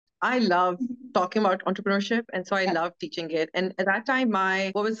I love Mhm. talking about entrepreneurship, and so I Yeah. love teaching it. And at that time,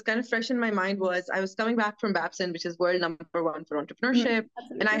 my what was kind of fresh in my mind was I was coming back from Babson, which is world #1 for Mhm. entrepreneurship,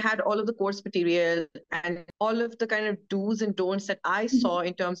 and I Absolutely. had all of the course material and all of the kind of do's and don'ts that I Mhm. saw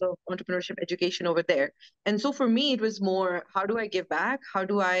in terms of entrepreneurship education over there. And so for me, it was more, how do I give back? How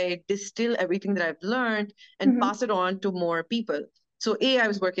do I distill everything that I've learned and Mhm. pass it on to more people? So A, I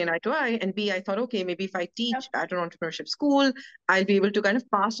was working eye to eye, and B, I thought, okay, maybe if I Yeah. teach at an entrepreneurship school, I'll be able to kind of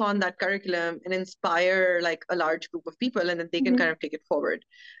pass on that curriculum and inspire like a large group of people, and then they can kind Mhm. of take it forward.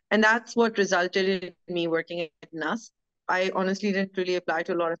 And that's what resulted in me working at NUS. I honestly didn't really apply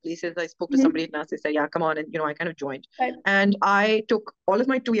to a lot of places. I spoke to somebody Mhm. at NUS. They said, yeah, come on. And, I kind of joined. Right. And I took all of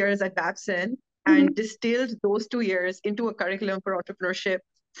my 2 years at Babson and Mhm. distilled those 2 years into a curriculum for entrepreneurship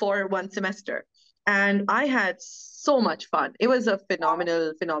for one semester. And I had so much fun. It was a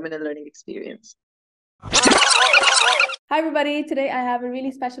phenomenal, phenomenal learning experience. Hi, everybody. Today I have a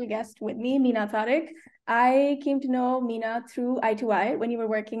really special guest with me, Meenah Tariq. I came to know Meenah through I2I when you were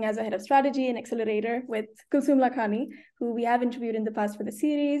working as a head of strategy and accelerator with Kulsum Lakhani, who we have interviewed in the past for the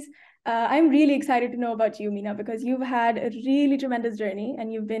series. I'm really excited to know about you, Meenah, because you've had a really tremendous journey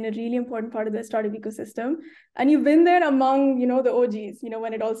and you've been a really important part of the startup ecosystem. And you've been there among, the OGs,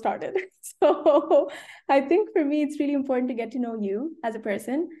 when it all started. So I think for me, it's really important to get to know you as a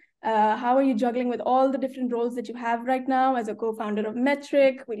person. How are you juggling with all the different roles that you have right now as a co-founder of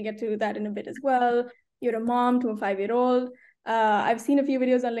Metric? We'll get to that in a bit as well. You're a mom to a 5-year-old. I've seen a few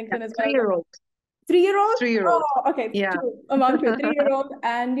videos on Yeah, LinkedIn as well. 3 year old, 3-year-old? 3 year old. Oh, okay. Yeah. A mom to a 3-year-old.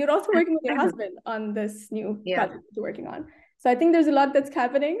 And you're also working with your husband on this new Yeah. project that you're working on. So I think there's a lot that's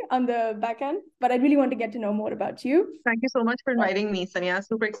happening on the back end, but I really want to get to know more about you. Thank you so much for inviting me, Sanya.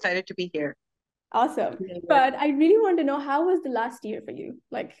 Super excited to be here. Awesome. Yeah. But I really want to know, how was the last year for you?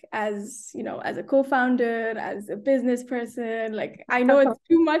 Like, as as a co-founder, as a business person, like I know it's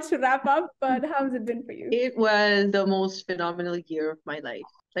too much to wrap up, but how has it been for you? It was the most phenomenal year of my life.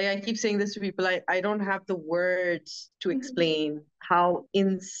 Like I keep saying this to people, I don't have the words to Mhm. explain how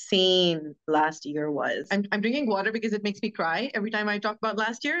insane last year was. I'm drinking water because it makes me cry every time I talk about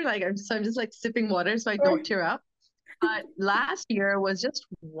last year. Like I'm just like sipping water so I don't Sure. tear up. But last year was just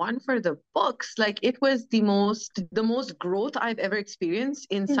one for the books. Like it was the most growth I've ever experienced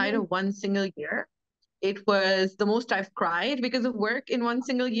inside Mhm. of one single year. It was the most I've cried because of work in one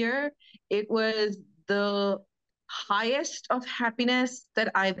single year. It was the highest of happiness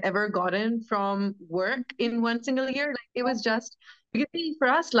that I've ever gotten from work in one single year. Like it was just because for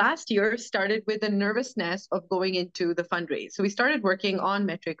us last year started with the nervousness of going into the fundraise. So we started working on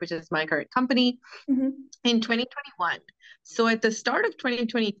Metric, which is my current company, Mhm. in 2021. So at the start of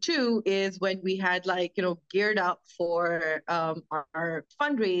 2022 is when we had like, geared up for our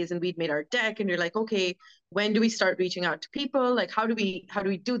fundraise and we'd made our deck and you're like, okay, when do we start reaching out to people? Like, how do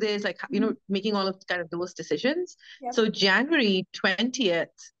we do this? Like, Mhm. making all of kind of those decisions. Yep. So January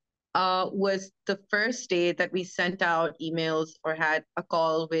 20th was the first day that we sent out emails or had a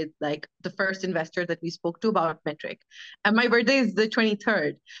call with like the first investor that we spoke to about Metric. And my birthday is the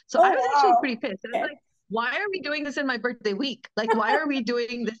 23rd. So I Oh, was actually wow. pretty pissed. I was Okay. like, why are we doing this in my birthday week? Like, why are we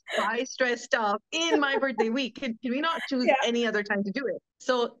doing this high stress stuff in my birthday week? Can we not choose Yeah. any other time to do it?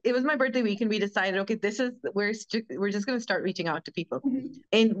 So it was my birthday week, and we decided, okay, we're just going to start reaching out to people. Mhm.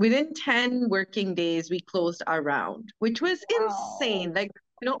 And within 10 working days, we closed our round, which was Wow. insane. Like,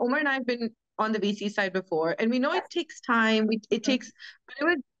 Omar and I have been on the VC side before, and we know Yes. it takes time. It Mhm. takes, but it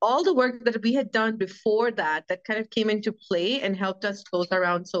was all the work that we had done before that kind of came into play and helped us close our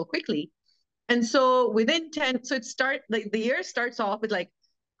round so quickly. And so within 10, so the year starts off with like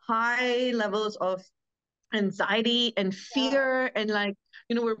high levels of anxiety and Yeah. fear. And like,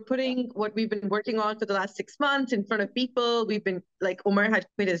 we're putting what we've been working on for the last 6 months in front of people. We've been like, Omar had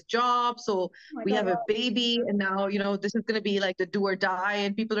quit his job. So Oh my we God. have a Wow. baby. And now, this is going to be like the do or die.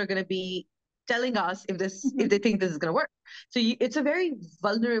 And people are going to be telling us if they Mhm. think this is going to work. So it's a very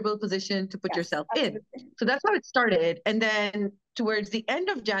vulnerable position to put Yes, yourself in. absolutely. So that's how it started. And then towards the end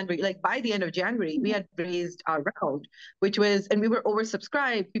of January, like by the end of January, we Mhm. had raised our round, which was, and we were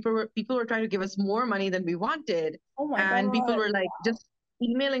oversubscribed. People were trying to give us more money than we wanted. Oh my And people God. were like just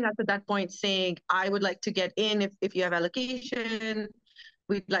emailing us at that point saying, I would like to get in if you have allocation,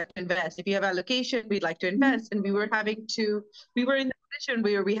 we'd like to invest. If you have allocation, we'd like to Mhm. invest. And we were in the position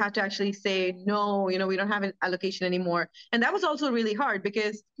where we had to actually say, no, we don't have an allocation anymore. And that was also really hard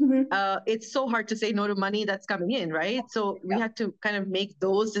because Mhm. it's so hard to say no to money that's coming in, right? So we Yeah. had to kind of make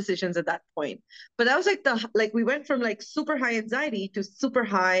those decisions at that point. But that was like we went from like super high anxiety to super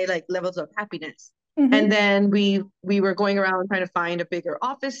high like levels of happiness. And then we were going around trying to find a bigger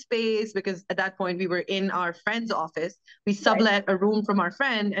office space because at that point we were in our friend's office. We sublet a room from our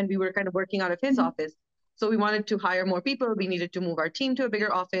friend and we were kind of working out of his office. So we wanted to hire more people. We needed to move our team to a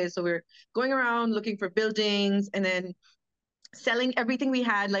bigger office. So we were going around looking for buildings and then selling everything we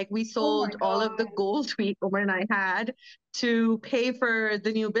had. Like we sold all of the gold Omar and I had to pay for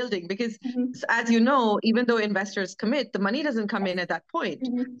the new building because as you know, even though investors commit, the money doesn't come in at that point.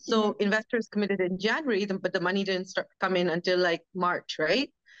 So investors committed in January, but the money didn't come in until like March, right?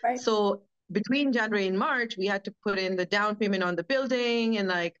 So between January and March, we had to put in the down payment on the building and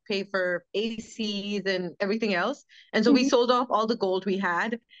like pay for ACs and everything else. And so we sold off all the gold we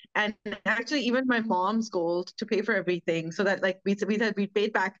had and actually even my mom's gold to pay for everything so that like we said we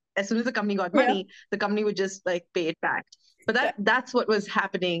paid back as soon as the company got money, the company would just like pay it back. But that's what was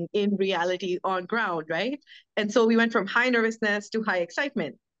happening in reality on ground, right? And so we went from high nervousness to high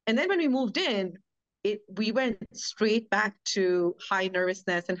excitement. And then when we moved in, we went straight back to high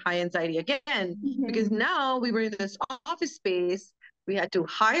nervousness and high anxiety again because now we were in this office space. We had to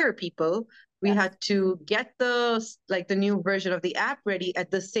hire people. We had to get the new version of the app ready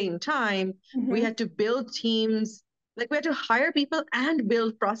at the same time. We had to build teams. Like we had to hire people and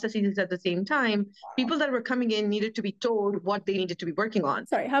build processes at the same time. People that were coming in needed to be told what they needed to be working on.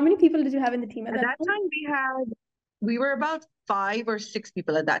 Sorry, how many people did you have in the team at that time? We were about 5 or 6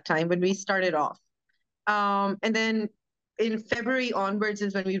 people at that time when we started off. And then in February onwards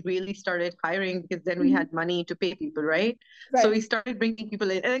is when we really started hiring because then we had money to pay people, right? So we started bringing people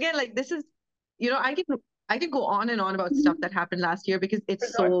in. And again, like this is, I can go on and on about stuff that happened last year because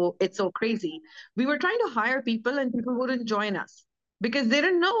it's so crazy. We were trying to hire people and people wouldn't join us because they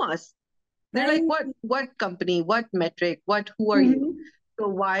didn't know us. They're like, what company, what metric, who are you? So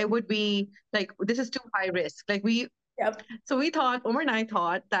why would we this is too high risk? So Omar and I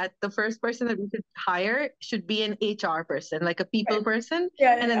thought that the first person that we should hire should be an HR person, like a people person.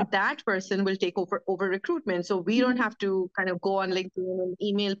 And then that person will take over recruitment. So we don't have to kind of go on LinkedIn and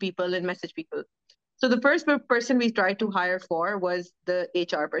email people and message people. So the first person we tried to hire for was the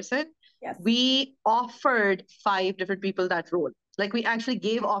HR person. We offered 5 different people that role. Like we actually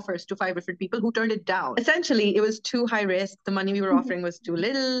gave offers to 5 different people who turned it down. Essentially, it was too high risk. The money we were offering was too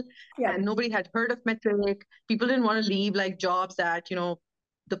little, and nobody had heard of Metric. People didn't want to leave like jobs at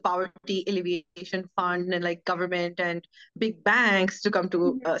the Poverty Alleviation Fund and like government and big banks to come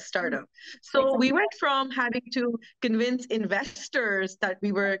to a startup. So we went from having to convince investors that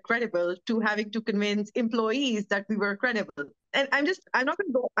we were credible to having to convince employees that we were credible. And I'm not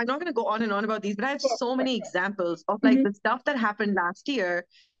going to go on and on about these, but I have so many examples of like the stuff that happened last year,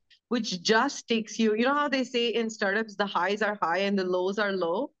 which just takes you, how they say in startups, the highs are high and the lows are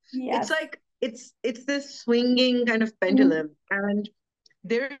low. It's like, it's this swinging kind of pendulum. And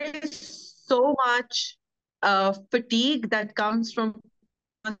there is so much fatigue that comes from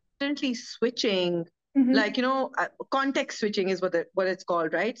constantly switching. Context switching is what it's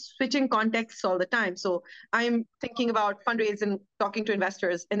called, right? Switching contexts all the time. So I'm thinking about fundraising, talking to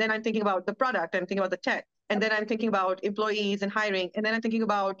investors, and then I'm thinking about the product, I'm thinking about the tech, and then I'm thinking about employees and hiring, and then I'm thinking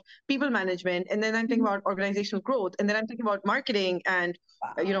about people management, and then I'm thinking about organizational growth, and then I'm thinking about marketing and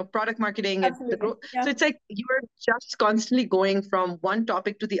product marketing and the growth. So it's like you're just constantly going from one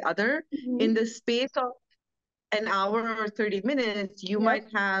topic to the other. In the space of an hour or 30 minutes, you might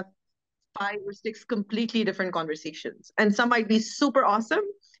have 5 or 6 completely different conversations, and some might be super awesome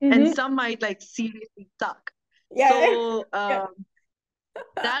and some might like seriously suck. So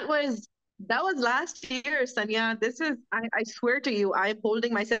that was last year, Sanya. I swear to you, I'm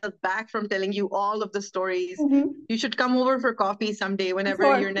holding myself back from telling you all of the stories. You should come over for coffee someday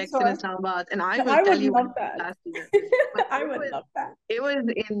whenever you're next in Islamabad, and I will tell you what last year. I would love that. It was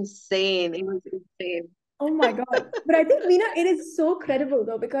insane. It was insane. Oh my God. But I think, Meenah, it is so credible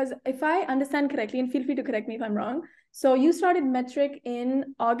though, because if I understand correctly, and feel free to correct me if I'm wrong. So you started Metric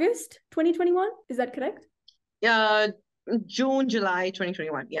in August 2021. Is that correct? June, July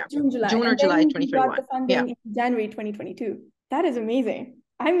 2021. Yeah. June or July 2021. You got the funding in January 2022. That is amazing.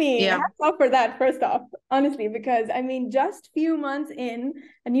 I mean, hats off for that, first off, honestly, because I mean, just few months in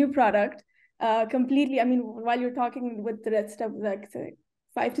a new product, completely, I mean, while you're talking with the rest of like say,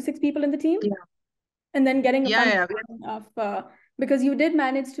 5 to 6 people in the team. Yeah. And then getting a funding of because you did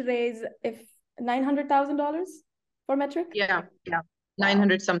manage to raise $900,000 for Metric. Yeah.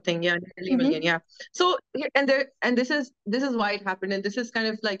 900 something, nearly million, So and this is why it happened, and this is kind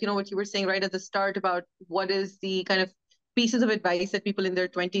of like what you were saying right at the start about what is the kind of pieces of advice that people in their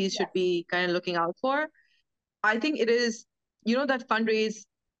 20s should be kind of looking out for. I think it is that fundraise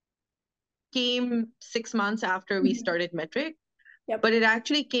came 6 months after we started Metric, but it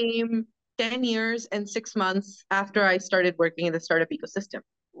actually came 10 years and 6 months after I started working in the startup ecosystem.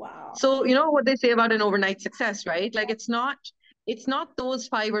 Wow. So, you know what they say about an overnight success, right? Like it's not those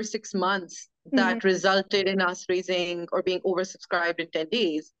 5 or 6 months Mm-hmm. that resulted in us raising or being oversubscribed in 10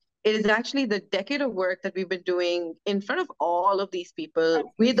 days. It is actually the decade of work that we've been doing in front of all of these people,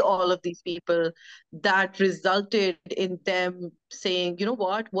 with Absolutely. all of these people, that resulted in them saying, you know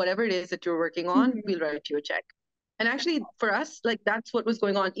what, whatever it is that you're working on, Mm-hmm. we'll write you a check. And actually, for us, like that's what was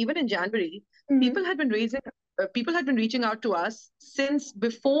going on. Even in January, Mm-hmm. people had been raising, people had been reaching out to us since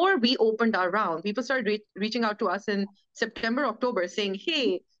before we opened our round. People started reaching out to us in September, October, saying, "Hey,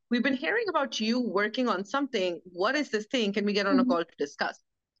 we've been hearing about you working on something. What is this thing? Can we get on a Mm-hmm. call to discuss?"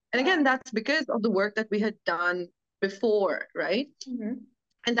 And Wow. again, that's because of the work that we had done before, right? Mm-hmm.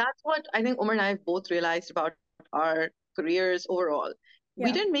 And that's what I think Umar and I have both realized about our careers overall. We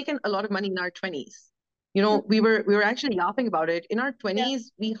Yeah. didn't make a lot of money in our 20s. You know, we Mm-hmm. were we were actually laughing about it. In our Yeah.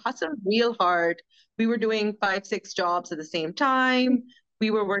 20s, we hustled real hard. We were doing 5, 6 jobs at the same time. We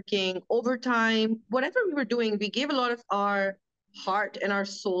were working overtime. Whatever we were doing, we gave a lot of our heart and our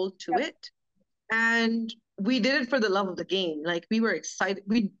soul to Yep. it. And we did it for the love of the game. Like we were excited.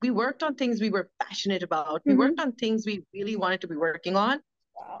 We worked on things we were passionate about. We Mm-hmm. worked on things we really wanted to be working on,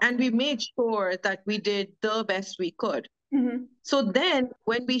 Wow. and we made sure that we did the best we could. Mm-hmm. So then,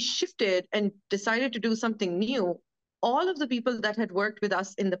 when we shifted and decided to do something new, all of the people that had worked with us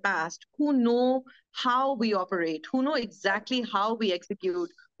in the past, who know how we operate, who know exactly how we execute,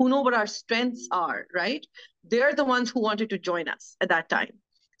 who know what our strengths are, right? They're the ones who wanted to join us at that time.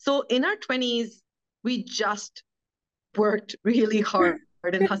 So in our 20s, we just worked really hard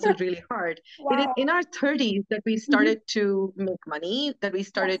and hustled really hard. It is Wow. in our 30s that we Mm-hmm. started to make money, that we Yes.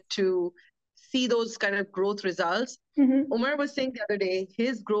 started to see those kind of growth results. Mm-hmm. Omar was saying the other day,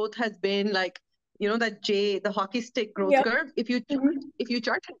 his growth has been like, you know, that the hockey stick growth Yep. curve. Mm-hmm. If you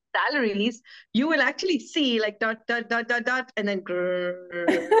chart his salaries, you will actually see like dot dot dot dot dot, and then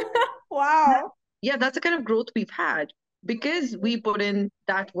grrr. Wow. Yeah, that's the kind of growth we've had because we put in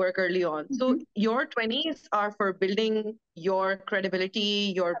that work early on. So Mm-hmm. your 20s are for building your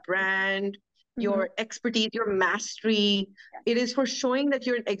credibility, your brand, Mm-hmm. your expertise, your mastery. It is for showing that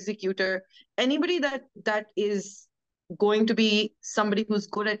you're an executor. Anybody that is going to be somebody who's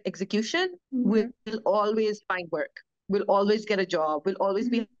good at execution will Mm-hmm. always find work, will always get a job, will always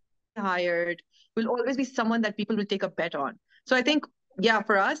Mm-hmm. be hired, will always be someone that people will take a bet on. So I think, yeah,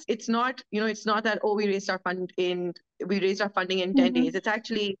 for us, it's not, it's not that, oh, we raised our funding in 10 Mm-hmm. days. It's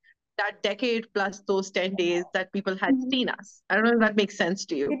actually that decade plus those 10 days that people had Mm-hmm. seen us. I don't know if that makes sense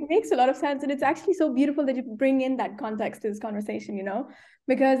to you. It makes a lot of sense. And it's actually so beautiful that you bring in that context to this conversation,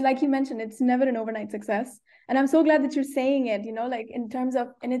 because like you mentioned, it's never an overnight success. And I'm so glad that you're saying it, like in terms of,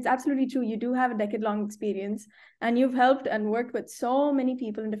 and it's absolutely true. You do have a decade-long experience and you've helped and worked with so many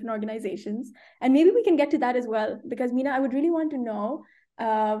people in different organizations. And maybe we can get to that as well, because Meenah, I would really want to know,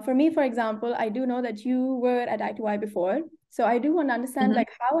 for me, for example, I do know that you were at I2I before. So I do want to understand, Mhm.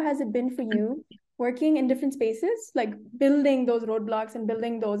 like, how has it been for you working in different spaces, like building those roadblocks and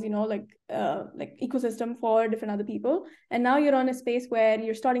building those, like ecosystem for different other people. And now you're on a space where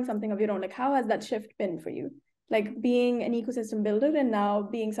you're starting something of your own. Like, how has that shift been for you? Like being an ecosystem builder and now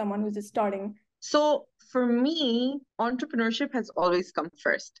being someone who's just starting. So for me, entrepreneurship has always come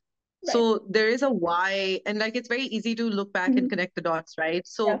first. Right. So there is a why, and like it's very easy to look back and Mm-hmm. connect the dots, right?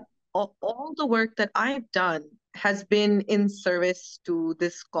 Yeah. So all the work that I've done has been in service to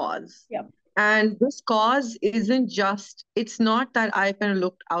this cause. Yeah. And this cause isn't just, it's not that I kind of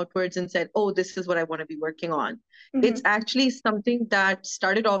looked outwards and said, oh, this is what I want to be working on. Mm-hmm. It's actually something that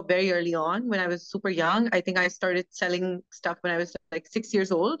started off very early on when I was super young. I think I started selling stuff when I was like 6 years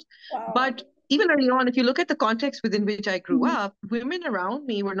old. Wow. But even early on, if you look at the context within which I grew Mm-hmm. up, women around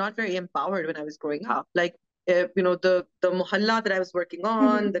me were not very empowered when I was growing up. Like, the mohalla that I was working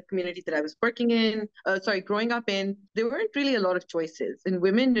on, Mm-hmm. the community that I was working in, growing up in, there weren't really a lot of choices, and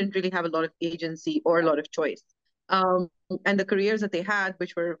women didn't really have a lot of agency or a lot of choice. Um, and the careers that they had,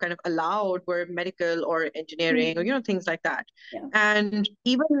 which were kind of allowed, were medical or engineering or Mm-hmm. things like that. Yeah. And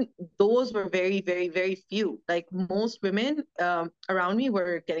even those were very, very, very few. Like most women around me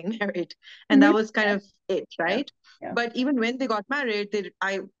were getting married, and Mm-hmm. that was kind of it, Yeah. right? Yeah. But even when they got married,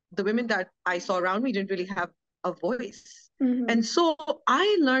 the women that I saw around me didn't really have a voice. Mm-hmm. And so I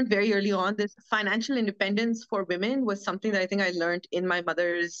learned very early on this financial independence for women was something that I think I learned in my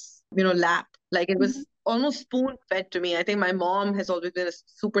mother's, lap. Like it Mm-hmm. was almost spoon fed to me. I think my mom has always been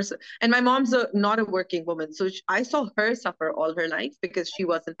a and my mom's not a working woman. So I saw her suffer all her life because she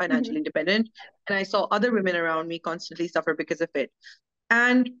wasn't Mm-hmm. financially independent. And I saw other women around me constantly suffer because of it.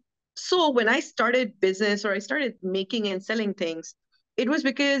 And so when I started business or I started making and selling things, it was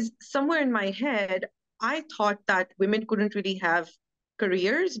because somewhere in my head, I thought that women couldn't really have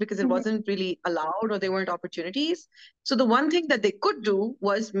careers because it Mhm. wasn't really allowed or there weren't opportunities. So the one thing that they could do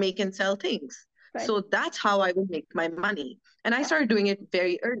was make and sell things. Right. So that's how I would make my money. And I started doing it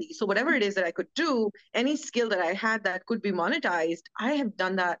very early. So whatever it is that I could do, any skill that I had that could be monetized, I have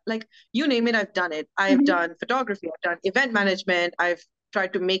done that. Like you name it, I've done it. I've Mhm. done photography, I've done event management, I've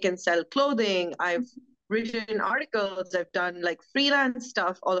tried to make and sell clothing, I've written articles, I've done like freelance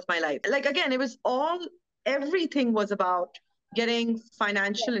stuff all of my life. Like again, it was all everything was about getting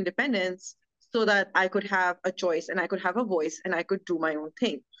financial independence so that I could have a choice and I could have a voice and I could do my own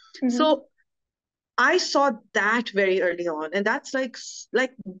thing. Mhm. So I saw that very early on, and that's like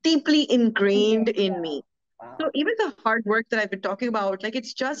deeply ingrained Ingrained. in Yeah. me. So Wow. even the hard work that I've been talking about, like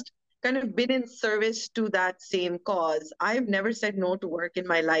it's just kind of been in service to that same cause. I've never said no to work in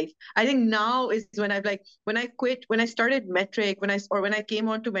my life. I think now is when I've like when I quit, when I started Metric, when I came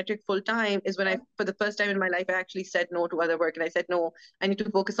on to Metric full time is when Yeah. I for the first time in my life I actually said no to other work and I said no, I need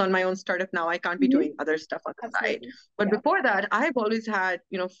to focus on my own startup now. I can't be Mhm. doing other stuff on the side. Absolutely. But Yeah. before that, I've always had,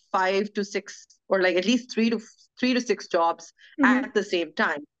 5 to 6 or like at least three to six jobs Mhm. at the same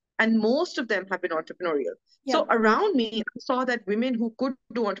time. And most of them have been entrepreneurial. Yeah. So around me, I saw that women who could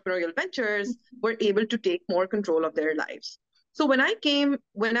do entrepreneurial ventures were able to take more control of their lives. So when I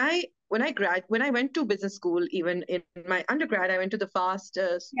went to business school, even in my undergrad, I went to the FAST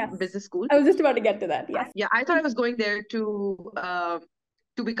Yes. business school. I was just about to get to that. Yes. Yeah, I thought I was going there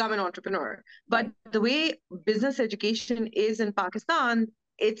to become an entrepreneur. But Right. the way business education is in Pakistan,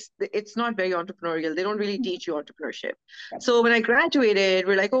 it's not very entrepreneurial. They don't really Mhm. teach you entrepreneurship. Yep. So when I graduated,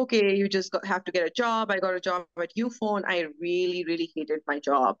 we're like, okay, you just have to get a job. I got a job at Ufone. I really, really hated my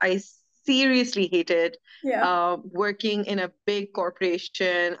job. I seriously hated Yeah. working in a big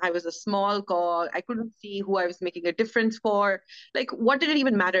corporation. I was a small cog. I couldn't see who I was making a difference for. Like, what did it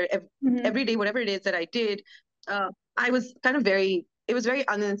even matter? Mhm. Every day, whatever it is that I did, I was kind of it was very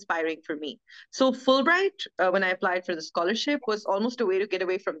uninspiring for me. So Fulbright, when I applied for the scholarship, was almost a way to get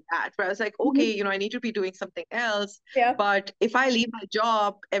away from that, where I was like, Mhm. okay, I need to be doing something else. Yeah. But if I leave my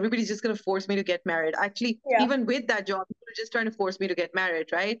job, everybody's just going to force me to get married. Actually, Yeah. even with that job, people are just trying to force me to get married,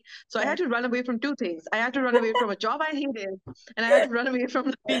 right? So I had Right. to run away from two things. I had to run away from a job I hated, and I had to run away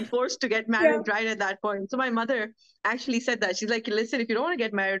from being forced to get Yeah. married right at that point. So my mother actually said that. She's like, listen, if you don't want to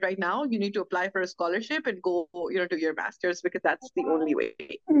get married right now, you need to apply for a scholarship and go, do your master's because that's the only Wow.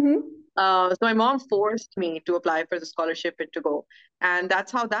 way. Mhm. So my mom forced me to apply for the scholarship and to go. And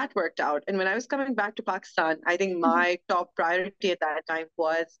that's how that worked out. And when I was coming back to Pakistan, I think Mhm. my top priority at that time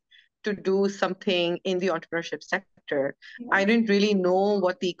was to do something in the entrepreneurship sector. I Nice. didn't really know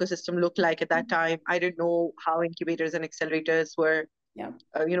what the ecosystem looked like at that Mhm. time. I didn't know how incubators and accelerators were Yeah.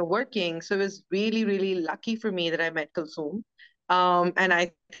 working. So it was really, really lucky for me that I met Kulsum. And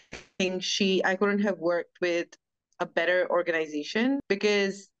I think I couldn't have worked with a better organization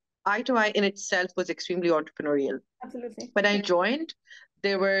because I to I in itself was extremely entrepreneurial. Absolutely. When I Yeah. joined,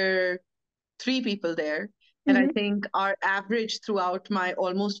 there were three people there. And I Mhm. think our average throughout my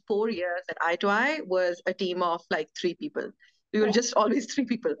almost 4 years at I to I was a team of like three people. We were Wow. just always three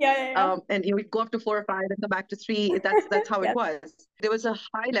people. Yeah. Yeah. Yeah. And we'd go up to 4 or 5 and come back to three. That's how it Yes. was. There was a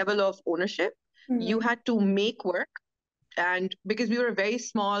high level of ownership. You Mhm. had to make work, and because we were a very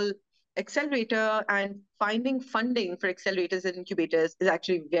small accelerator, and finding funding for accelerators and incubators is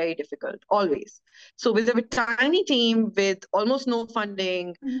actually very difficult, always. So with a tiny team with almost no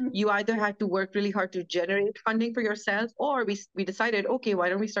funding, Mhm. you either had to work really hard to generate funding for yourself, or we decided, okay, why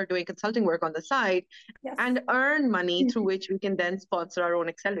don't we start doing consulting work on the side Yes. and earn money through Mhm. which we can then sponsor our own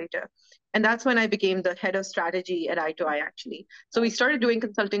accelerator. And that's when I became the head of strategy at I2I, actually. So we Wow. started doing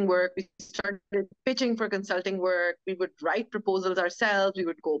consulting work. We started pitching for consulting work. We would write proposals ourselves. We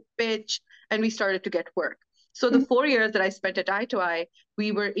would go pitch, and we started to get work. So the Mhm. 4 years that I spent at I2I,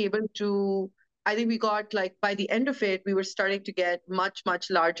 we were able to, I think we got like by the end of it, we were starting to get much, much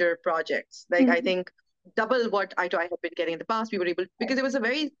larger projects. Like I Mhm. think double what I2I had been getting in the past. We were able because it was a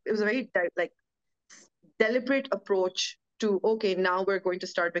very like deliberate approach to, okay, now we're going to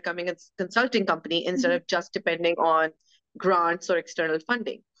start becoming a consulting company instead Mhm. of just depending on grants or external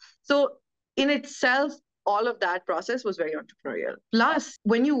funding. So in itself, all of that process was very entrepreneurial. Plus,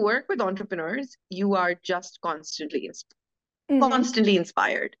 when you work with entrepreneurs, you are just Mhm. constantly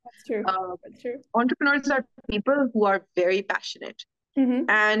inspired. That's true. Uh, That's true. Entrepreneurs are people who are very passionate. Mhm.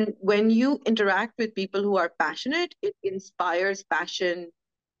 And when you interact with people who are passionate, it inspires passion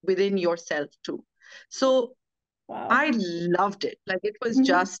within yourself too. So Wow. I loved it. Like it was Mhm.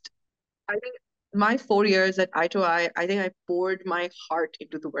 just, I think my 4 years at I2I, I think I poured my heart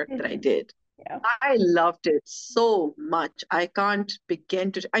into the work that I Mhm. did. Yeah. I loved it so much. I can't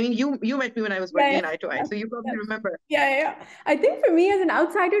begin to. I mean, you met me when I was Yeah, working yeah, in I2I, yeah, so you probably yeah. remember. Yeah. I think for me as an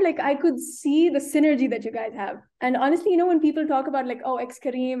outsider, like I could see the synergy that you guys have. And honestly, when people talk about like, oh, ex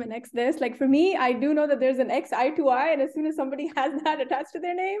Kareem and ex this, like for me, I do know that there's an ex I2I, and as soon as somebody has that attached to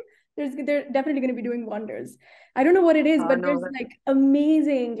their name, they're definitely going to be doing wonders. I don't know what it is, but No, there's like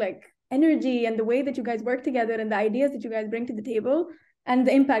amazing like energy and the way that you guys work together and the ideas that you guys bring to the table and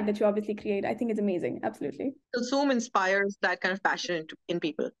the impact that you obviously create. I think it's amazing. Absolutely. Zoom inspires that kind of passion in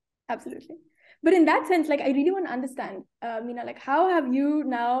people. Absolutely. But in that sense, like I really want to understand, Meenah, like how have you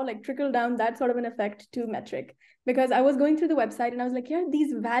now like trickled down that sort of an effect to Metric? Because I was going through the website and I was like, yeah,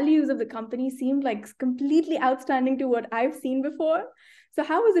 these values of the company seemed like completely outstanding to what I've seen before. So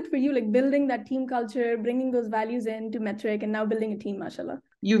how was it for you, like building that team culture, bringing those values into Metric, and now building a team, mashallah?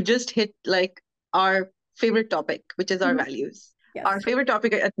 You've just hit like our favorite topic, which is our Mhm. values. Yes. Our favorite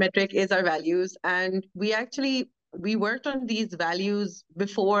topic at Metric is our values, and we worked on these values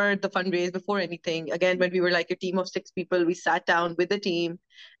before the fundraise, before anything. Again, when we were like a team of 6 people, we sat down with the team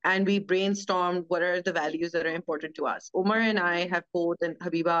and we brainstormed what are the values that are important to us. Omar and I have both, and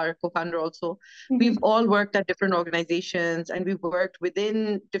Habiba, our co-founder also, we've Mhm. all worked at different organizations and we've worked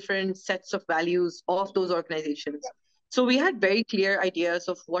within different sets of values of those organizations. So we had very clear ideas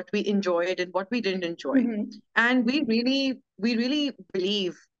of what we enjoyed and what we didn't enjoy. Mhm. And we really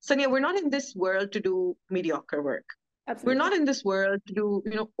believe, Sanya, we're not in this world to do mediocre work. We're Absolutely. not in this world to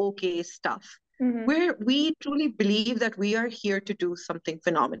do, okay stuff. Mhm. We truly believe that we are here to do something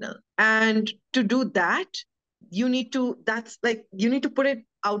phenomenal. And to do that, you need to put it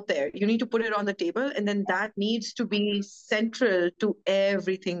out there. You need to put it on the table. And then that needs to be central to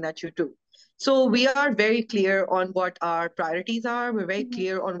everything that you do. So we are very clear on what our priorities are. We're very Mhm.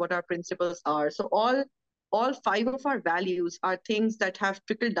 clear on what our principles are. So all 5 of our values are things that have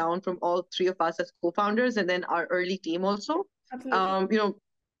trickled down from all 3 of us as co-founders and then our early team also. Absolutely. Um, you know,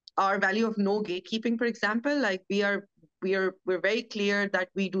 our value of no gatekeeping, for example, like we're very clear that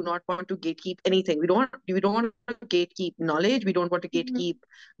we do not want to gatekeep anything. We don't want to gatekeep knowledge. We don't want to Mhm. gatekeep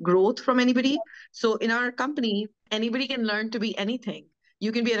growth from anybody. So in our company, anybody can learn to be anything.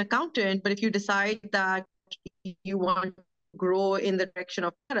 You can be an accountant, but if you decide that you want to grow in the direction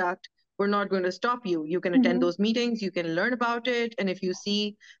of product, we're not going to stop you. You can attend Mhm. those meetings, you can learn about it, and if you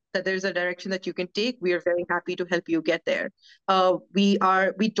see that there's a direction that you can take, we are very happy to help you get there.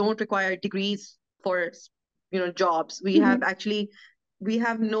 We don't require degrees for jobs. Mhm.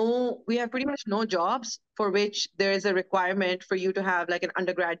 We have pretty much no jobs for which there is a requirement for you to have like an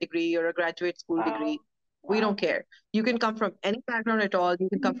undergrad degree or a graduate school Wow. degree. We Wow. don't care. You can come from any background at all. You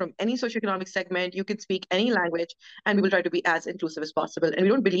can come Mhm. from any socioeconomic segment. You can speak any language, and we will try to be as inclusive as possible. And we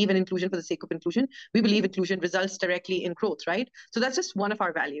don't believe in inclusion for the sake of inclusion. We believe inclusion results directly in growth, right? So that's just one of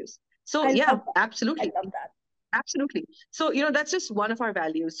our values. So I yeah, love that. I absolutely. love that. Absolutely. So, that's just one of our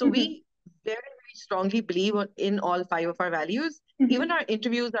values. So Mhm. we very, very strongly believe in all 5 of our values. Even Mhm. our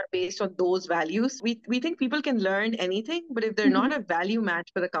interviews are based on those values. We think people can learn anything, but if they're not Mhm. a value match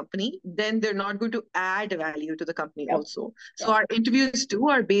for the company, then they're not going to add value to the company Yep. also. So Yep. our interviews too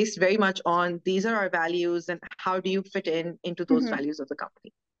are based very much on these are our values and how do you fit in into those Mhm. values of the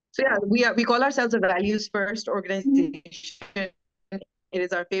company. So yeah, Wow. we call ourselves a values first Mhm. organization. It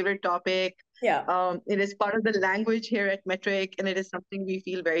is our favorite topic. Yeah. It is part of the language here at Metric, and it is something we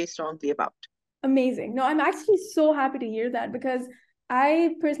feel very strongly about. Amazing. No, I'm actually so happy to hear that because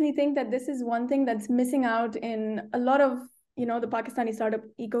I personally think that this is one thing that's missing out in a lot of, the Pakistani startup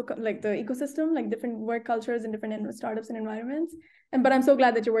like the ecosystem, like different work cultures and different startups and environments. But I'm so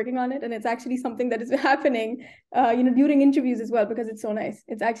glad that you're working on it, and it's actually something that is happening, during interviews as well, because it's so nice.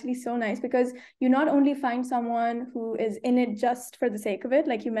 It's actually so nice because you not only find someone who is in it just for the sake of it,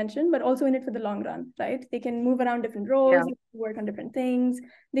 like you mentioned, but also in it for the long run, right? They can move around different Yeah. roles, work on different things,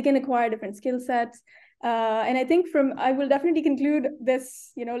 they can acquire different skill sets. And I think I will definitely conclude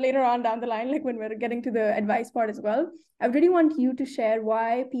this, later on down the line, like when we're getting to the advice part as well. I really want you to share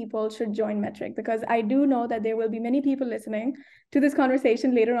why people should join Metric, because I do know that there will be many people listening to this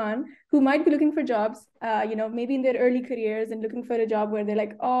conversation later on who might be looking for jobs, maybe in their early careers and looking for a job where they're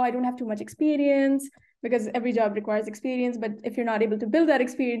like, oh, I don't have too much experience, because every job requires experience. But if you're not able to build that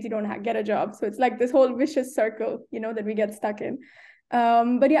experience, you don't get a job. So it's like this whole vicious circle, that we get stuck in.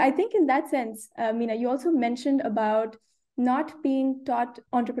 But yeah, I think in that sense, Meenah, you also mentioned about not being taught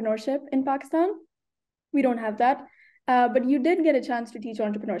entrepreneurship in Pakistan. We don't have that. But you did get a chance to teach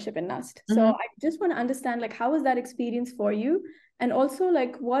entrepreneurship in NUST. So Mhm. I just want to understand, like, how was that experience for you? And also,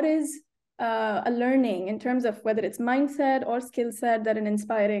 like, what is a learning in terms of whether it's mindset or skill set that an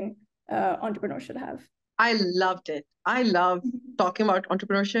inspiring entrepreneur should have? I loved it. I love Mhm. talking about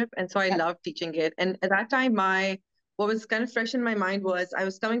entrepreneurship, and so I Yeah. love teaching it. And at that time, my what was kind of fresh in my mind was I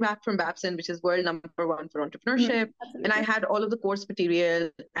was coming back from Babson, which is world number one for entrepreneurship, and I Absolutely. had all of the course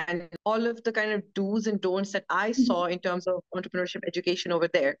material and all of the kind of do's and don'ts that I Mhm. saw in terms of entrepreneurship education over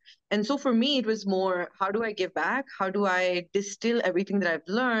there. And so for me, it was more, how do I give back? How do I distill everything that I've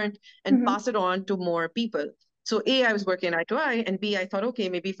learned and Mhm. pass it on to more people? So A, I was working eye to eye, and B, I thought, okay,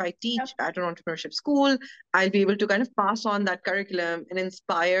 maybe if I Yeah. teach at an entrepreneurship school, I'll be able to kind of pass on that curriculum and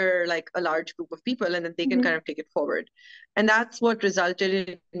inspire like a large group of people, and then they can kind Mhm. of take it forward. And that's what resulted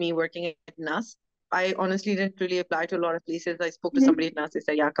in me working at NUS. I honestly didn't really apply to a lot of places. I spoke to somebody Mhm. at NUS. They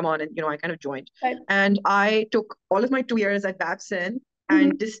said, yeah, come on. And, I kind of joined. Right. And I took all of my 2 years at Babson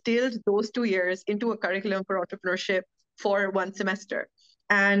and Mhm. distilled those 2 years into a curriculum for entrepreneurship for one semester.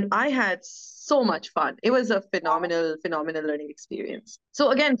 And I had so much fun. It was a Wow. phenomenal learning experience.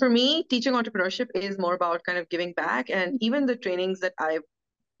 So again, for me, teaching entrepreneurship is more about kind of giving back. And even the trainings that I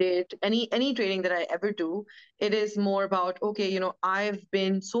did, any training that I ever do, it is more about, okay, I've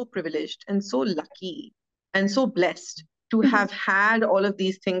been so privileged and so lucky and so blessed to Mhm. have had all of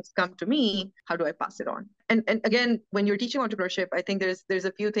these things come to me. How do I pass it on? And again, when you're teaching entrepreneurship, I think there's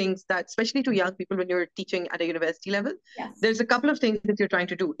a few things that, especially to young people, when you're teaching at a university level, Yes. there's a couple of things that you're trying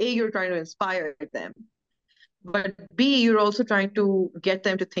to do. A, you're trying to inspire them, but B, you're also trying to get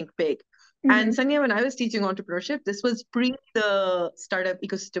them to think big. And Mhm. Sanya, when I was teaching entrepreneurship, this was pre the startup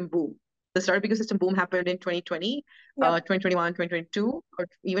ecosystem boom. The startup ecosystem boom happened in 2020, Yep. 2021, 2022, or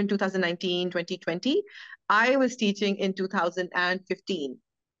even 2019, 2020. I was teaching in 2015.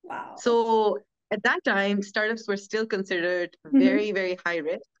 Wow. So at that time, startups were still considered Mhm. very high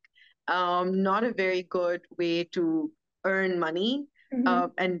risk, not a very good way to earn money.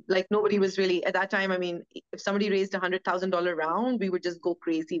 Mhm. And like nobody was really at that time. I mean, if somebody raised $100,000 round, we would just go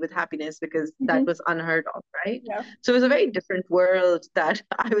crazy with happiness because that Mhm. was unheard of, right? Yeah. So it was a very different world that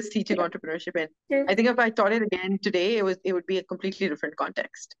I was teaching Yeah. entrepreneurship in. I True. think if I taught it again today, it would be a completely different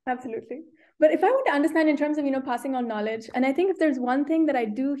context. Absolutely. But if I were to understand in terms of, passing on knowledge, and I think if there's one thing that I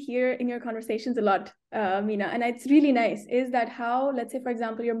do hear in your conversations a lot, Meenah, and it's really nice, is that how, let's say, for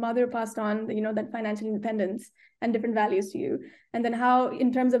example, your mother passed on, that financial independence and different values to you. And then how,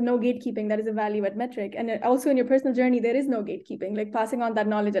 in terms of no gatekeeping, that is a value at Metric. And also in your personal journey, there is no gatekeeping, like passing on that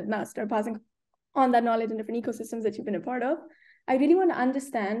knowledge at Nust or passing on that knowledge in different ecosystems that you've been a part of. I really want to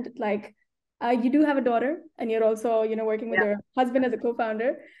understand, like, you do have a daughter and you're also, working with Yeah. your husband as a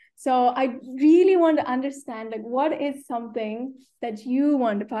co-founder. So I really want to understand, like, what is something that you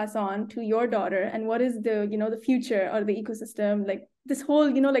want to pass on to your daughter, and what is the future or the ecosystem, like this whole,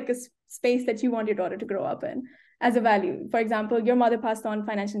 like a space that you want your daughter to grow up in as a value. For example, your mother passed on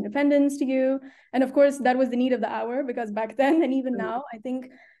financial independence to you. And of course, that was the need of the hour, because back then and even Mhm. now, I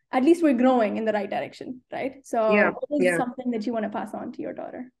think at least we're growing in the right direction, right? Yeah. So what is Yeah. something that you want to pass on to your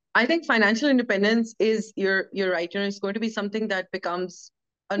daughter? I think financial independence is you're right. It's going to be something that becomes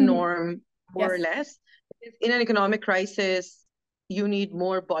a Mhm. norm more or Yes. less. Because in an economic crisis, you need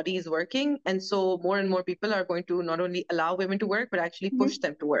more bodies working, and so more and more people are going to not only allow women to work, but actually push Mhm.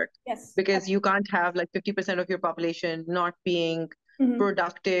 them to work. Yes. Because you can't have like 50% of your population not being Mhm.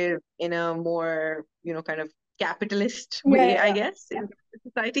 productive in a more, kind of capitalist Yeah, way, yeah, I yeah. guess, Yeah. in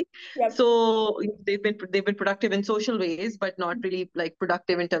society. Yep. So they've been productive in social ways, but not really like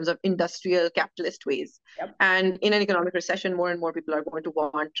productive in terms of industrial capitalist ways. Yep. And in an economic recession, more and more people are going to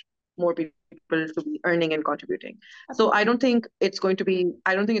want more people to be earning and contributing. So Absolutely. I don't think it's going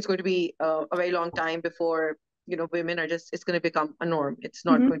to be a very long time before, women are just, it's going to become a norm. It's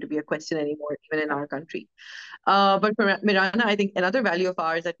not Mhm. going to be a question anymore, even in Yep. our country. But for Mirana, I think another value of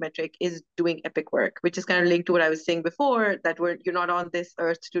ours at Metric is doing epic work, which is kind of linked to what I was saying before, that you're not on this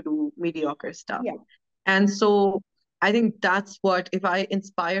earth to do mediocre stuff. Yeah. And so I think that's what, if I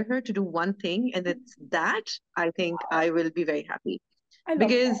inspire her to do one thing and it's that, I think Wow. I will be very happy. I love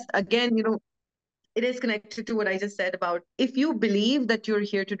Because that. again, it is connected to what I just said about, if you believe that you're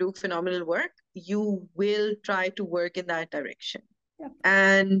here to do phenomenal work, you will try to work in that direction, Yep.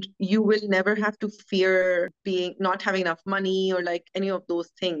 and you will never have to fear being not having enough money or like any of those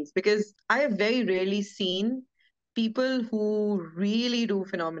things, because I have very rarely seen people who really do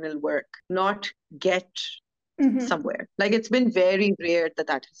phenomenal work not get Mhm. somewhere. Like it's been very rare that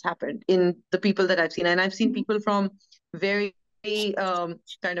that has happened in the people that I've seen, and I've seen Mhm. people from very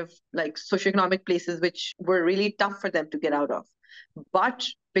kind of like socioeconomic places which were really tough for them to get out of, but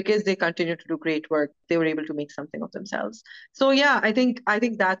because they continue to do great work, they were able to make something of themselves. So yeah, I think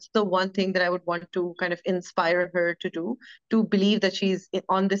that's the one thing that I would want to kind of inspire her to do, to believe that she's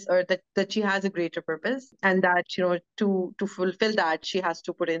on this earth, that she has a greater purpose, and that, to fulfill that, she has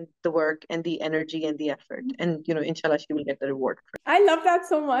to put in the work and the energy and the effort, and inshallah, she will get the reward. I love that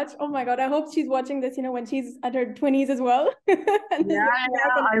so much. Oh my God. I hope she's watching this, when she's at her 20s as well. And Yeah, just looking back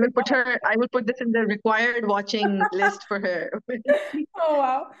yeah. and I will put this in the required watching list for her. oh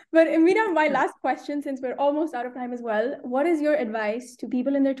wow. But Meenah, my last question, since we're almost out of time as well, what is your advice to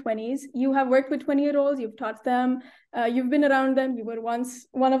people in their 20s? You have worked with 20-year-olds, you've taught them, you've been around them, you were once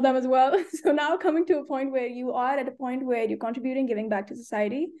one of them as well. So now coming to a point where you are at a point where you're contributing, giving back to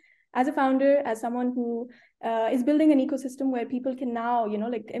society. As a founder, as someone who is building an ecosystem where people can now,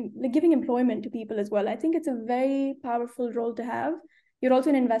 like giving employment to people as well. I think it's a very powerful role to have. You're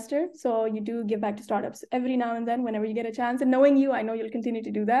also an investor, so you do give back to startups every now and then whenever you get a chance. And knowing you, I know you'll continue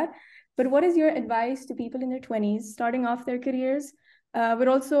to do that. But what is your advice to people in their 20s, starting off their careers? We're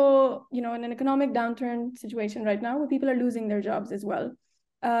also, in an economic downturn situation right now where people are losing their jobs as well.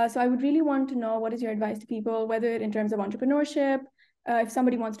 So I would really want to know, what is your advice to people, whether in terms of entrepreneurship, if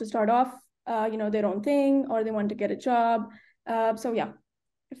somebody wants to start off, their own thing, or they want to get a job. So yeah,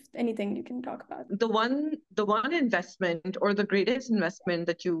 if anything you can talk about. The one investment, or the greatest investment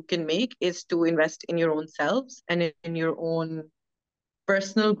that you can make, is to invest in your own selves and in your own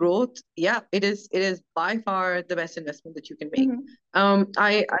personal growth. Yeah, it is by far the best investment that you can make.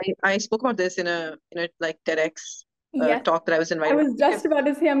 I spoke about this in a like TEDx Yes, talk that I was I invited was to give. just about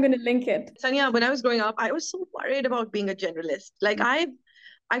to say I'm going to link it. Sanya, when I was growing up, I was so worried about being a generalist. Like, I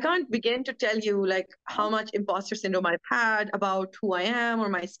can't begin to tell you like how much imposter syndrome I've had about who I am or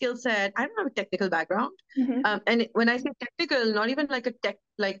my skill set. I don't have a technical background. And when I say technical, not even like a tech,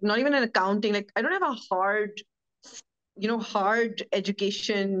 like not even an accounting, like I don't have a hard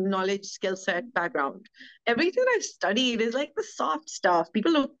education, knowledge, skill set background. Everything I've studied is like the soft stuff.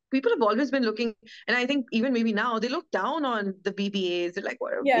 People have always been looking, and I think even maybe now they look down on the BBAs. They're like,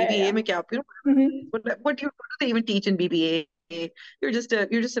 what BBA mein kya, what do they even teach in BBA? You're just a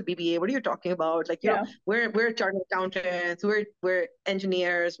BBA. What are you talking about? Like, we're chartered accountants, we're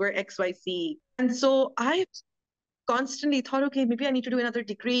engineers, we're XYZ. And so I constantly thought, okay, maybe I need to do another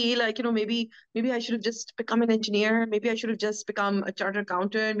degree. Like, maybe I should have just become an engineer. Maybe I should have just become a chartered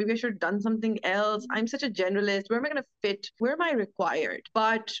accountant. Maybe I should have done something else. I'm such a generalist. Where am I going to fit? Where am I required?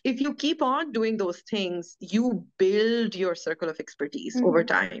 But if you keep on doing those things, you build your circle of expertise over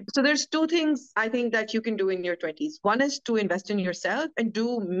time. So there's two things I think that you can do in your 20s. One is to invest in yourself and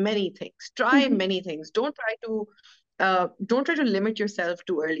do many things. Try many things. Don't try to limit yourself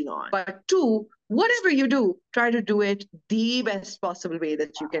too early on. But two, whatever you do, try to do it the best possible way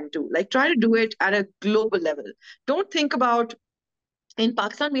that you can do. Like, try to do it at a global level. Don't think about, in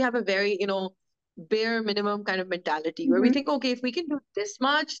Pakistan, we have a very, bare minimum kind of mentality where we think, okay, if we can do this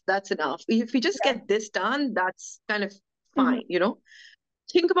much, that's enough. If we just get this done, that's kind of fine.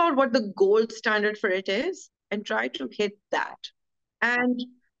 Think about what the gold standard for it is and try to hit that. And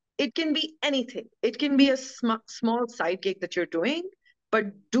it can be anything. It can be a small side gig that you're doing, but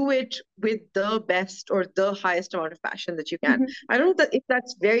do it with the best or the highest amount of passion that you can. I don't know if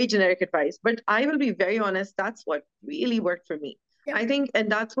that's very generic advice, but I will be very honest. That's what really worked for me. I think, and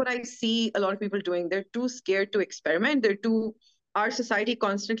that's what I see a lot of people doing. They're too scared to experiment. Our society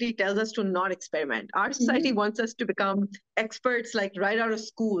constantly tells us to not experiment. Our society wants us to become experts like right out of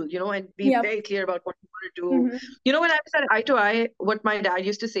school, and be very clear about what we want to do. When I was at Eye to Eye, what my dad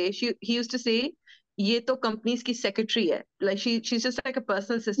used to say, he used to say, "Ye to companies ki secretary hai." Like, she's just like a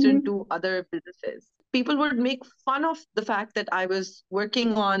personal assistant to other businesses. People would make fun of the fact that I was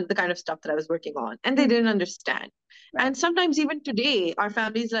working on the kind of stuff that I was working on, and they didn't understand. And sometimes even today, our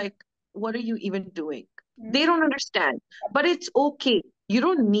family's like, "What are you even doing?" They don't understand, but it's okay. You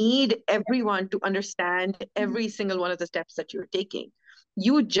don't need everyone to understand every single one of the steps that you're taking.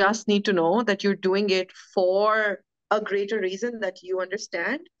 You just need to know that you're doing it for a greater reason that you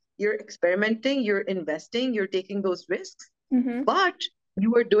understand. You're experimenting, you're investing, you're taking those risks, but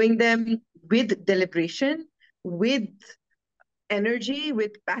you are doing them with deliberation, with energy,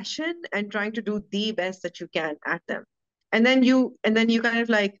 with passion, and trying to do the best that you can at them. And then you kind of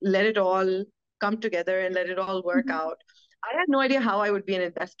like let it all come together and let it all work out. I had no idea how I would be an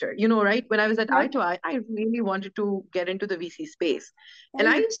investor, right? When I was at Eye to Eye, I really wanted to get into the VC space. And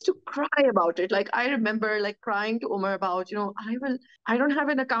I used to cry about it. Like, I remember like crying to Umar about, I don't have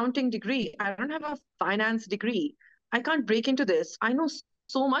an accounting degree. I don't have a finance degree. I can't break into this. I know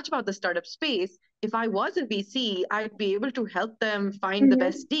so much about the startup space. If I was a VC, I'd be able to help them find the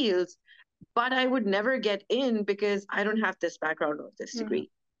best deals, but I would never get in because I don't have this background or this degree.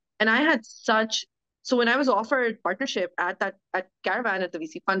 And I had such, so when I was offered partnership at Caravan at the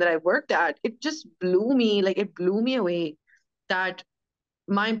VC fund that I worked at, it just blew me, like it blew me away that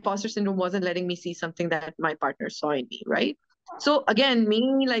my imposter syndrome wasn't letting me see something that my partner saw in me, right? So again,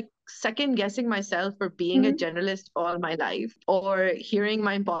 me like second guessing myself for being a Mm-hmm. generalist all my life or hearing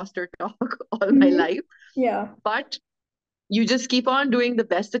my imposter talk all my Mm-hmm. life. Yeah. But you just keep on doing the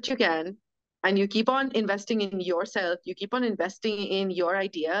best that you can, and you keep on investing in yourself. You keep on investing in your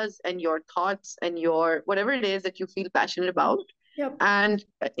ideas and your thoughts and your whatever it is that you feel passionate about. Yep. And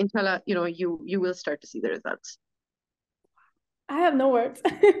inshallah, you will start to see the results. I have no words.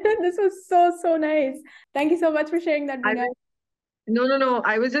 This was so, so nice. Thank you so much for sharing that, I Meenah. No, no, no.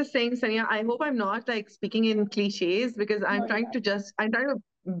 I was just saying, Sanya, I hope I'm not like speaking in cliches because No, you're I'm trying to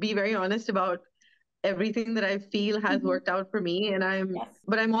be very honest about everything that I feel not. has worked out for me. Yes.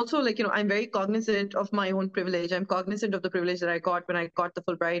 But I'm also like, I'm very cognizant of my own privilege. I'm cognizant of the privilege that I got when I got the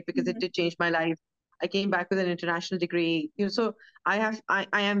Fulbright because it Mm-hmm. did change my life. I came back with an international degree, so I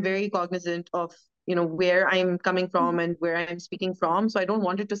am very cognizant of, where I'm coming from and where I'm speaking from. So I don't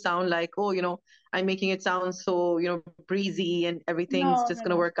want it to sound like, oh, I'm making it sound so, breezy and everything's No, just no, going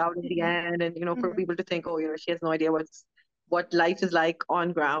to no. work out in the end. And, for Mm-hmm. people to think, oh, she has no idea what life is like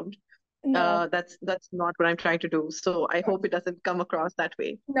on ground. No, That's not what I'm trying to do. So I hope it doesn't come across that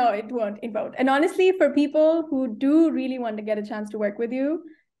way. no, it won't. It won't. And honestly, for people who do really want to get a chance to work with you,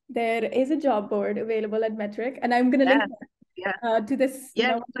 there is a job board available at Metric, and I'm gonna link Yes, yes, to this,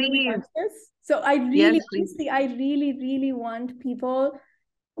 yes, when we please. launch this. So I really, Yes, please. honestly, I really, really want people,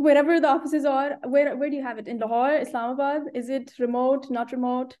 wherever the offices are, where do you have it? In Lahore, Islamabad? Is it remote, not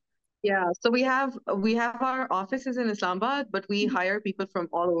remote? Yeah, so we have our offices in Islamabad, but we hire people from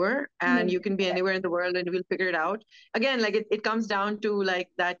all over, and you Amazing. can be Okay. anywhere in the world, and we'll figure it out. Again, like it comes down to like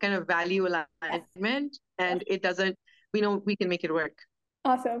that kind of value Yes. alignment, Yes. and it doesn't. We know we can make it work.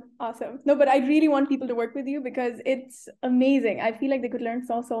 Awesome. Awesome. No, but I really want people to work with you because it's amazing. I feel like they could learn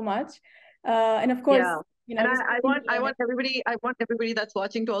so, so much. And of course, Yeah. And just I continue want learning. I want everybody that's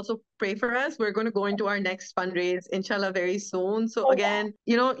watching to also pray for us. We're going to go into our next fundraise, inshallah, very soon. So Oh, wow. again,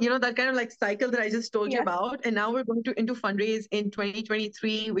 that kind of like cycle that I just told you Yes. about. And now we're going to into fundraise in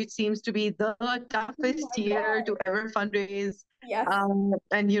 2023, which seems to be the Oh toughest my year God. to ever fundraise. Yes.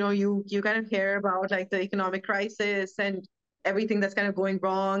 And you kind of hear about like the economic crisis and everything that's kind of going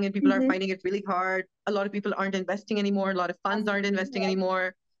wrong, and people are Mm-hmm. finding it really hard. A lot of people aren't investing anymore. A lot of funds aren't investing Yeah. anymore.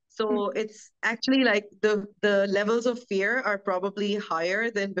 So Mm-hmm. it's actually like the levels of fear are probably higher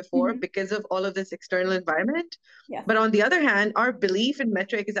than before Mm-hmm. because of all of this external environment. Yes. But on the other hand, our belief in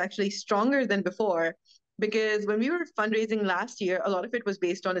Metric is actually stronger than before because when we were fundraising last year, a lot of it was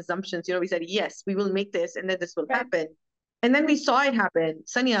based on assumptions. We said, yes, we will make this and then this will Right. happen. And then we saw it happen.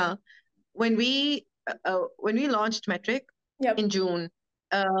 Sanya, when we launched Metric Yep. in June,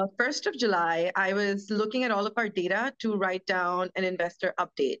 1st of July, I was looking at all of our data to write down an investor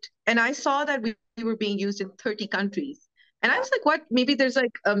update. And I saw that we were being used in 30 countries. And I Wow. was like, what? Maybe there's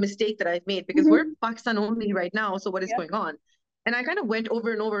like a mistake that I've made because we're Mm-hmm. Pakistan only right now. So what is Yep. going on? And I kind of went over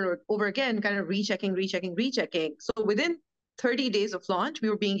and over and over again, kind of rechecking, rechecking, rechecking. So within 30 days of launch, we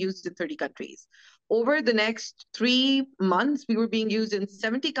were being used in 30 countries. Over the next 3 months, we were being used in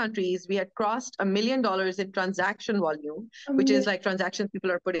 70 countries. We had crossed $1 million in transaction volume, which is Amazing. like transactions people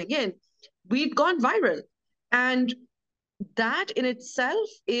are putting in. We'd gone viral. And that in itself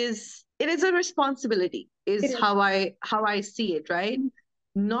is a responsibility, It is is. how I see it, right? Mhm.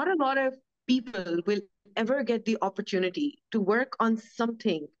 Not a lot of people will ever get the opportunity to work on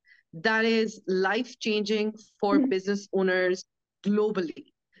something that is life changing for Mhm. business owners globally.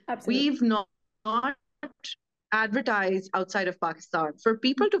 Absolutely. We've not advertised outside of Pakistan for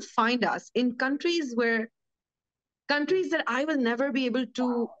people to find us in countries that I will never be able to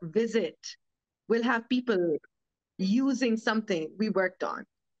visit will have people using something we worked on.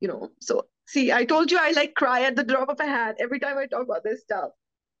 So see, I told you I like cry at the drop of a hat every time I talk about this stuff.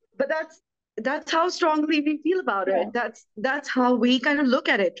 But that's how strongly we feel about it. Yeah. That's how we kind of look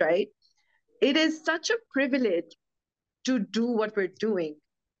at it, right? It is such a privilege to do what we're doing.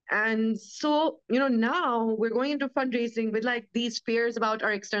 And so, now we're going into fundraising with like these fears about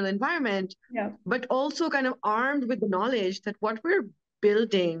our external environment, Yeah. but also kind of armed with the knowledge that what we're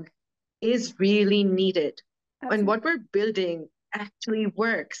building is really needed and Absolutely. what we're building actually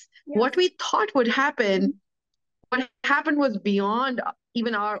works. Yes. What we thought would Mhm. happen, what happened was beyond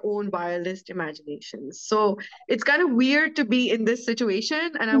even our own wildest imaginations. So it's kind of weird to be in this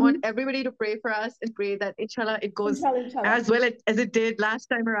situation. And I want Mhm. everybody to pray for us and pray that inshallah it goes Inshallah, inshallah. as well as it did last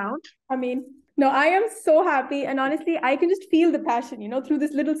time around. I mean, no, I am so happy. And honestly, I can just feel the passion, through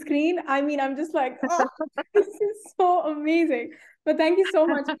this little screen. I mean, I'm just like, oh, this is so amazing. But thank you so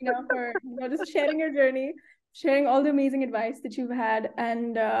much, for just sharing your journey, sharing all the amazing advice that you've had.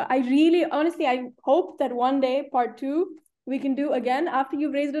 And I really, honestly, I hope that one day, part 2, we can do again after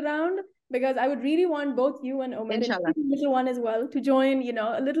you've raised it around, because I would really want both you and Omer and Inshallah. the little one as well to join,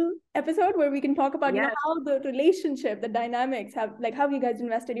 a little episode where we can talk about, Yes. how the relationship, the dynamics have, like how you guys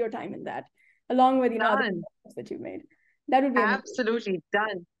invested your time in that, along with, other Done. that you've made. That would be amazing. Absolutely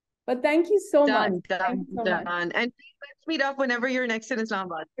done. But thank you so much. Done, Thank you so much. done. And let's meet up whenever you're next in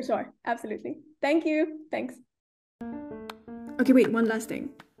Islamabad. For sure. Absolutely. Thank you. Thanks. Okay, wait, one last thing.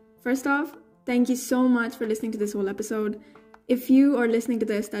 First off, thank you so much for listening to this whole episode. If you are listening to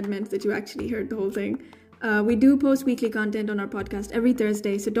this, that meant that you actually heard the whole thing. We do post weekly content on our podcast every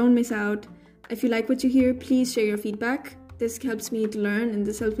Thursday, so don't miss out. If you like what you hear, please share your feedback. This helps me to learn, and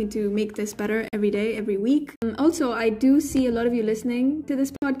this helps me to make this better every day, every week. Also, I do see a lot of you listening to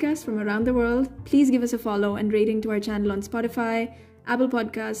this podcast from around the world. Please give us a follow and rating to our channel on Spotify, Apple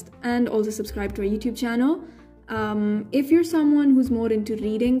Podcast, and also subscribe to our YouTube channel. If you're someone who's more into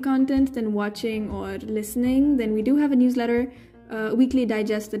reading content than watching or listening, then we do have a newsletter, a weekly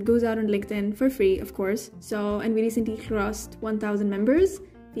digest that goes out on LinkedIn for free, of course. And we recently crossed 1,000 members.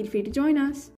 Feel free to join us.